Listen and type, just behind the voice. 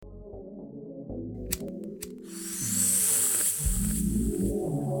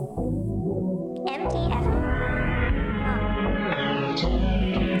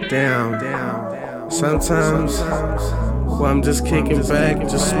Damn. Sometimes when I'm just kicking back,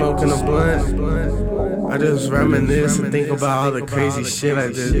 just smoking a blunt, I just reminisce and think about all the crazy shit I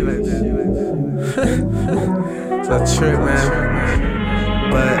did. It's a trip,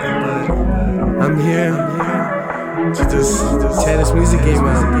 man. But I'm here to just tear this music game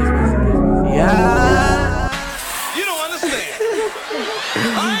up. Yeah. You don't understand.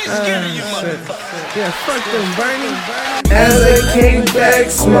 I ain't scared of you, motherfucker. Yeah, fuck them, Bernie. As I kick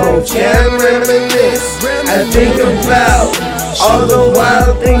back, smoke and reminisce, I think about all the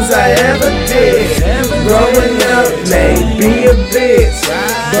wild things I ever did. Growing up may be a bitch,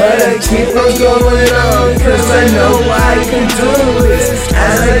 but I keep on going on, cause I know I can do this.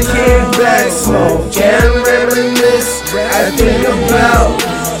 As I kick back, smoke and reminisce, I think about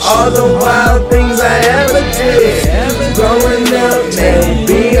all the wild things I ever did. Growing up may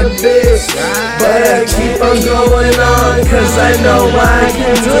be a bitch, but I keep on going on, cause I know I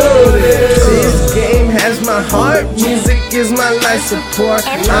can do this. This game has my heart, music is my life support.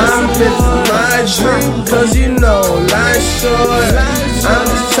 I'm living my dream, cause you know life's short. I'm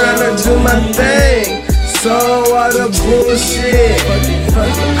just trying to do my thing, so all the bullshit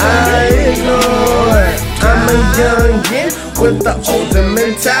I ignore. I'm a youngin' with the older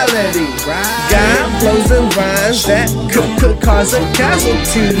mentality. Got flows and rhymes that could cause a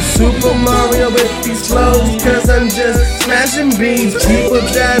casualty. Super Mario with these flows, cause I'm just smashing beats. People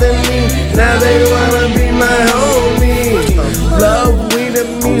doubting me, now they wanna be my homie. Love weed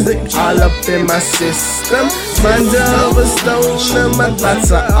and music all up in my system. Mind of a stoner, my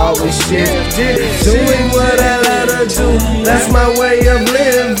thoughts are always shifted. Doing what I love to do, that's my way of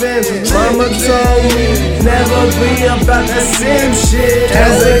living. Mama told me, never be about that same shit.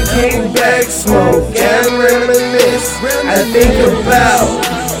 As I kick back, smoke and reminisce, I think about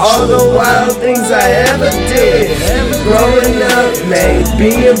all the wild things I ever did. Growing up may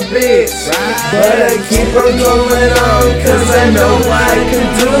be a bitch, but I keep on going on, cause I know I can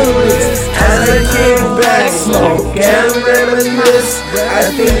do this. As I kick back, smoke and reminisce,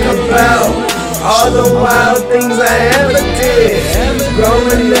 I think about all the wild things I ever did.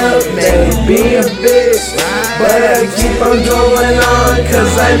 Growing up may be a bitch, but I keep on going on,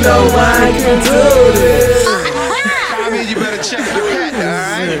 cause I know I can do this. I mean, you better check your cat,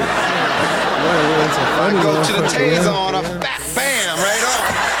 alright? I go to the taser on a bam, right on.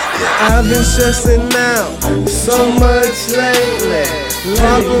 I've been stressing out so much lately.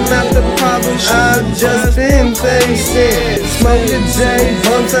 Problem after problem I've just been facing. Smoking J,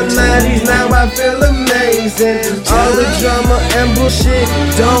 bumps at 90s, now I feel amazing. All the drama and bullshit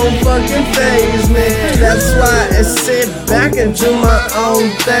don't fucking faze me. That's why I sit back and do my own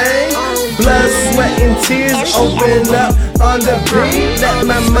thing. Blood, sweat and tears open up on the beat. Let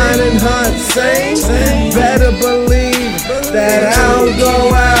my mind and heart sing. Better believe that I'll go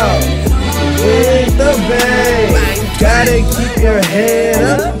out with the bang. Gotta keep your head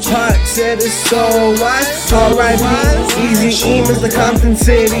up. Park said it's so wise. R.I.P. Easy Eamon's the Compton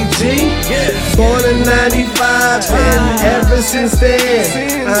City G. Born in 95 and ever since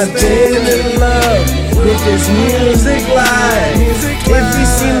then I've been in love with this music life. If you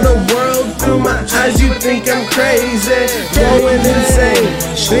seen the world through my eyes, you think I'm crazy, going insane,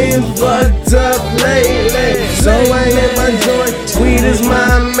 been fucked up lately. So I hit my joint, weed is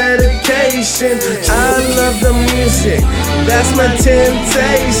my medication. I love the music, that's my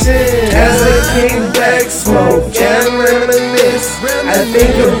temptation. As I kick back, smoke and reminisce, I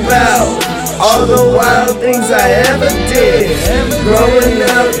think about all the wild things I ever did. Growing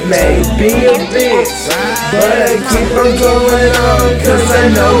up may be a bitch, but I keep on going on, cause I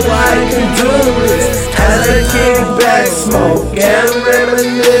know I can do this. As I kick back, smoke and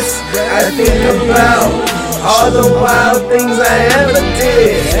reminisce, I think about all the wild things I ever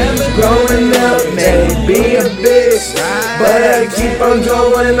did. Growing up may be a bitch, but I keep on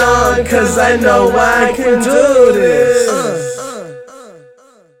going on, cause I know I can do